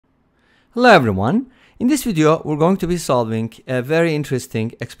Hello everyone. In this video, we're going to be solving a very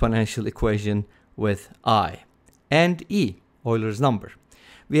interesting exponential equation with I and E, Euler's number.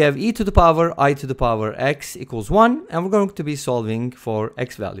 We have e to the power I to the power x equals 1, and we're going to be solving for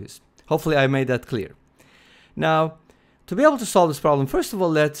x values. Hopefully I made that clear. Now, to be able to solve this problem, first of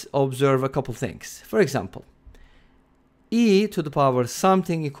all, let's observe a couple things. For example, e to the power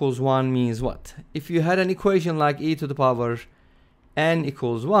something equals 1 means what? If you had an equation like e to the power n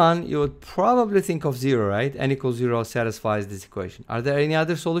equals 1, you would probably think of 0, right? N equals 0 satisfies this equation. Are there any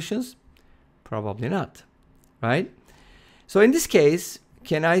other solutions? Probably not, right? So in this case,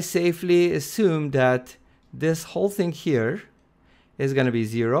 can I safely assume that this whole thing here is going to be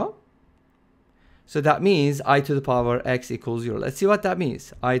 0? So that means I to the power x equals 0. Let's see what that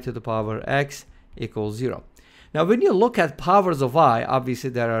means. I to the power x equals 0. Now, when you look at powers of I, obviously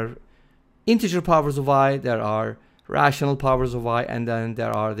there are integer powers of I, there are rational powers of I, and then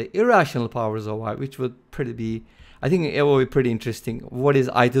there are the irrational powers of I, which would I think it will be pretty interesting. What is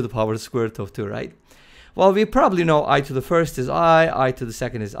I to the power square root of 2, right? Well, we probably know I to the first is I to the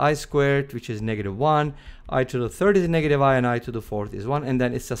second is I squared, which is -1, I to the third is negative I, and I to the fourth is 1, and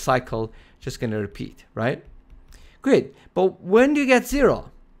then it's a cycle just going to repeat, right? Great, but when do you get 0?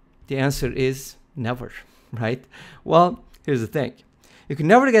 The answer is never, right? Well, here's the thing. You can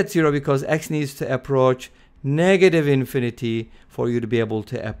never get 0 because x needs to approach -infinity for you to be able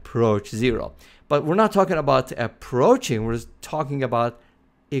to approach 0. But we're not talking about approaching, we're talking about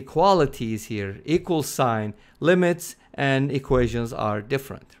equalities here. Equal sign, limits, and equations are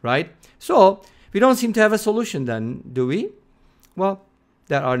different, right? So we don't seem to have a solution then, do we? Well,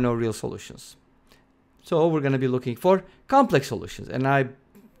 there are no real solutions. So we're going to be looking for complex solutions. And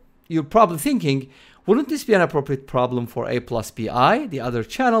you're probably thinking, wouldn't this be an appropriate problem for aplusbi, the other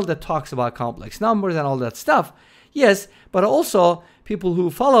channel that talks about complex numbers and all that stuff? Yes, but also people who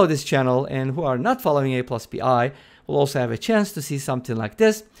follow this channel and who are not following aplusbi will also have a chance to see something like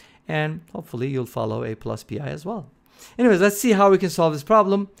this, and hopefully you'll follow aplusbi as well. Anyways, let's see how we can solve this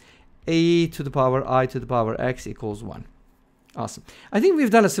problem. A to the power I to the power x equals 1. Awesome. I think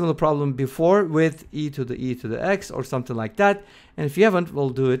we've done a similar problem before with e to the x or something like that, and if you haven't,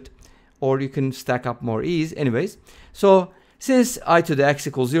 we'll do it, or you can stack up more e's. Anyways, so since I to the x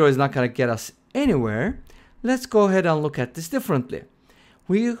equals 0 is not going to get us anywhere, let's go ahead and look at this differently.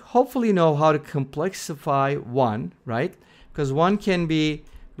 We hopefully know how to complexify 1, right? Because 1 can be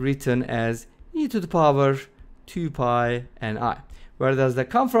written as e to the power 2 pi and I. Where does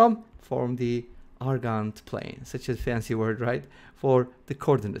that come from? From the Argand plane, such a fancy word, right? For the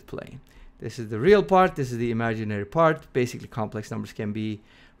coordinate plane. This is the real part, this is the imaginary part. Basically, complex numbers can be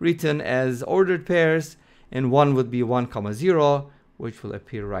written as ordered pairs, and 1 would be 1, 0, which will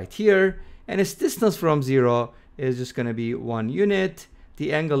appear right here. And its distance from 0 is just going to be 1 unit.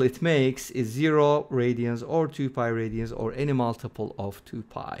 The angle it makes is 0 radians or 2 pi radians or any multiple of 2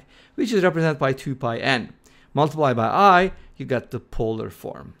 pi, which is represented by 2 pi n. Multiply by I, you got the polar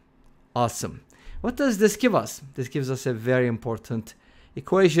form. Awesome. What does this give us? This gives us a very important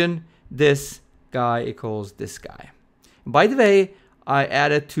equation. This guy equals this guy. By the way, I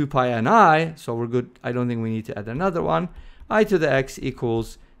added 2 pi and I, so we're good. I don't think we need to add another one. I to the x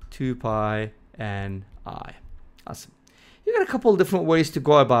equals 2 pi and I. Awesome. You got a couple different ways to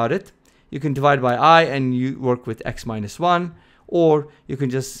go about it. You can divide by I and you work with x minus 1, or you can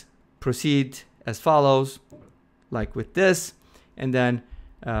just proceed as follows, like with this, and then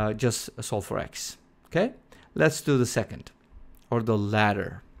just solve for x. Okay? Let's do the second, or the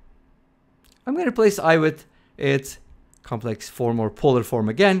latter. I'm going to replace I with its complex form or polar form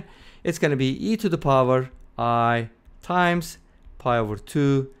again. It's going to be e to the power I times pi over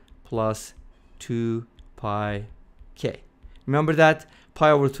 2 plus 2 pi k. Remember that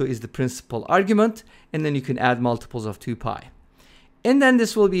pi over 2 is the principal argument, and then you can add multiples of 2 pi. And then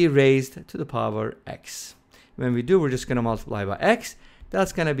this will be raised to the power x. When we do, we're just going to multiply by x.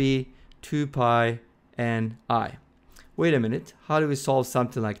 That's going to be 2 pi and I. Wait a minute, how do we solve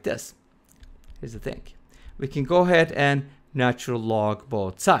something like this? Here's the thing. We can go ahead and natural log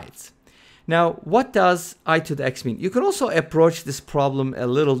both sides. Now, what does I to the x mean? You can also approach this problem a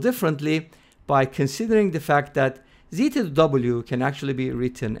little differently by considering the fact that z to the w can actually be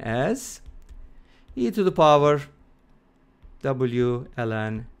written as e to the power w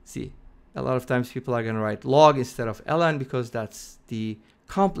ln z. A lot of times people are going to write log instead of ln because that's the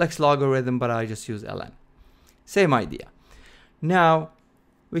complex logarithm, but I just use ln. Same idea. Now,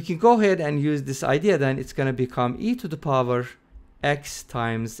 we can go ahead and use this idea, then it's going to become e to the power x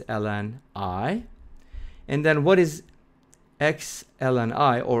times ln I. And then what is x ln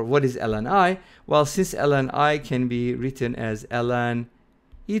I, or what is ln I? Well, since ln I can be written as ln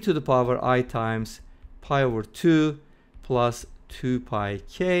e to the power I times pi over 2 plus 2 pi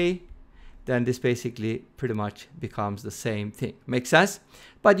k, then this basically pretty much becomes the same thing. Makes sense?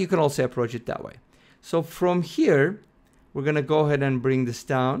 But you can also approach it that way. So from here, we're going to go ahead and bring this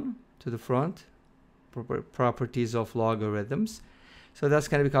down to the front. Properties of logarithms. So that's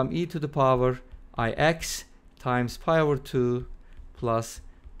going to become e to the power ix times pi over 2 plus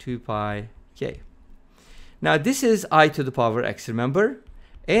 2 pi k. Now this is I to the power x, remember?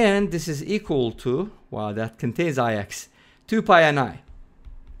 And this is equal to, wow, that contains ix, 2 pi and I.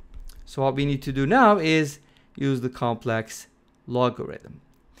 So what we need to do now is use the complex logarithm.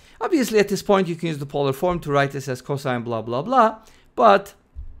 Obviously at this point you can use the polar form to write this as cosine blah blah blah, but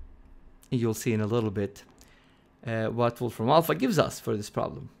you'll see in a little bit what Wolfram alpha gives us for this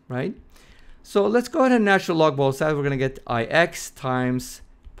problem, right? So let's go ahead and natural log both sides. We're going to get ix times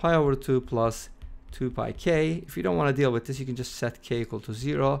pi over 2 plus 2 pi k. If you don't want to deal with this, you can just set k equal to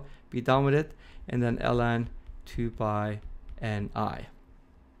 0, be done with it, and then ln 2 pi n I.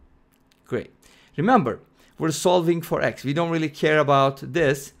 Great. Remember, we're solving for x. We don't really care about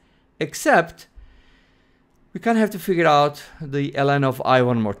this, except we kind of have to figure out the ln of I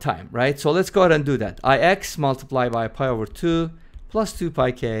one more time, right? So let's go ahead and do that. ix multiplied by pi over 2 plus 2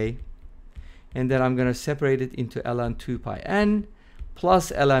 pi k, and then I'm going to separate it into ln 2 pi n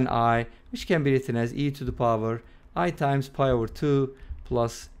plus ln I, which can be written as e to the power I times pi over 2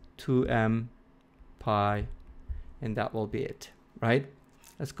 plus 2m pi, and that will be it, right?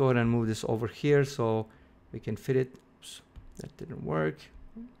 Let's go ahead and move this over here so we can fit it. Oops, that didn't work.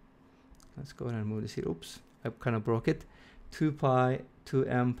 Let's go ahead and move this here. Oops, I kind of broke it. 2 pi,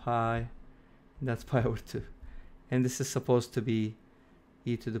 2m pi, that's pi over 2. And this is supposed to be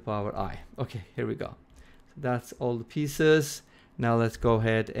e to the power I. Okay, here we go. So that's all the pieces. Now let's go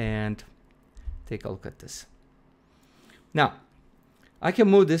ahead and take a look at this. Now, I can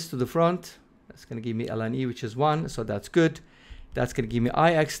move this to the front. That's going to give me ln e, which is 1, so that's good. That's going to give me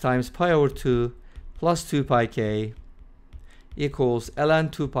ix times pi over 2 plus 2 pi k equals ln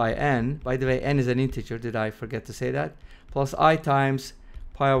 2 pi n. By the way, n is an integer. Did I forget to say that? Plus I times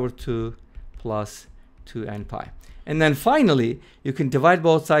pi over 2 plus 2n pi. And then finally, you can divide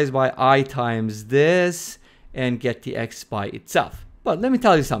both sides by I times this and get the x by itself. But let me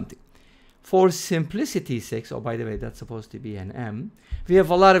tell you something. For simplicity's sake, oh, by the way, that's supposed to be an m. We have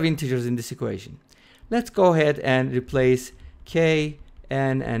a lot of integers in this equation. Let's go ahead and replace k,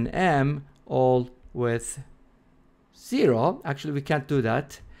 n, and m all with 0. Actually, we can't do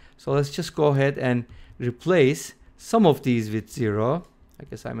that. So let's just go ahead and replace some of these with 0. I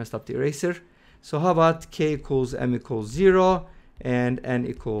guess I messed up the eraser. So how about k equals m equals 0 and n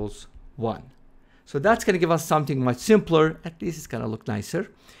equals 1. So that's going to give us something much simpler. At least it's going to look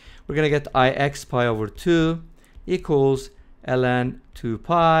nicer. We're going to get ix pi over 2 equals ln 2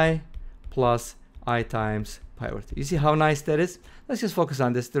 pi plus I times pi over 2. You see how nice that is? Let's just focus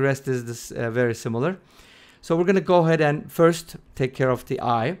on this. The rest is this very similar. So we're going to go ahead and first take care of the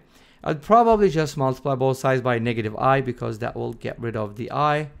I. I'd probably just multiply both sides by negative I because that will get rid of the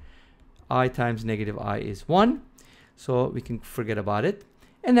I. I times negative I is 1. So we can forget about it.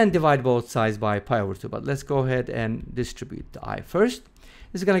 And then divide both sides by pi over 2. But let's go ahead and distribute the I first.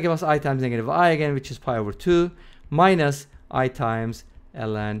 This is going to give us I times negative I again, which is pi over 2, minus I times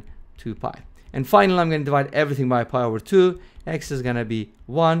ln 2 pi. And finally, I'm going to divide everything by pi over 2. X is going to be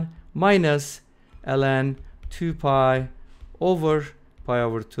 1 minus ln 2 pi over pi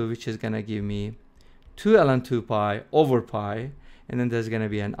over 2, which is going to give me 2 ln 2 pi over pi. And then there's going to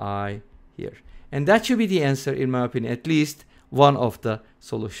be an I here. And that should be the answer, in my opinion, at least one of the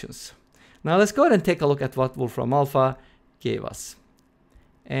solutions. Now let's go ahead and take a look at what Wolfram alpha gave us.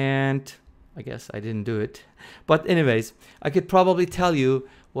 And I guess I didn't do it. But anyways, I could probably tell you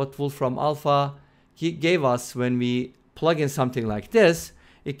what Wolfram alpha gave us when we plug in something like this.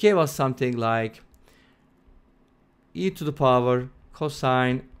 It gave us something like e to the power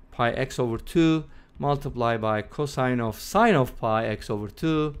cosine pi x over 2 multiplied by cosine of sine of pi x over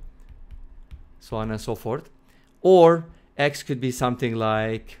 2, so on and so forth. Or x could be something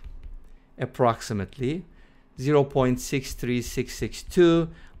like approximately 0.63662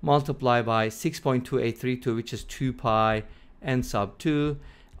 multiplied by 6.2832, which is 2 pi n sub 2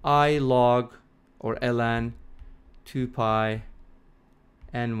 I log or ln 2 pi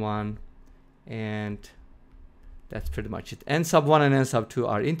n1, and that's pretty much it. N sub 1 and n sub 2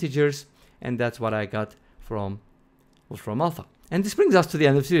 are integers, and that's what I got from Wolfram alpha. And this brings us to the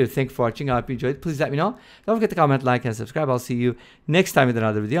end of the video. Thank you for watching. I hope you enjoyed. Please let me know. Don't forget to comment, like, and subscribe. I'll see you next time with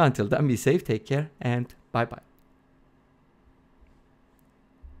another video. Until then, be safe, take care, and bye-bye.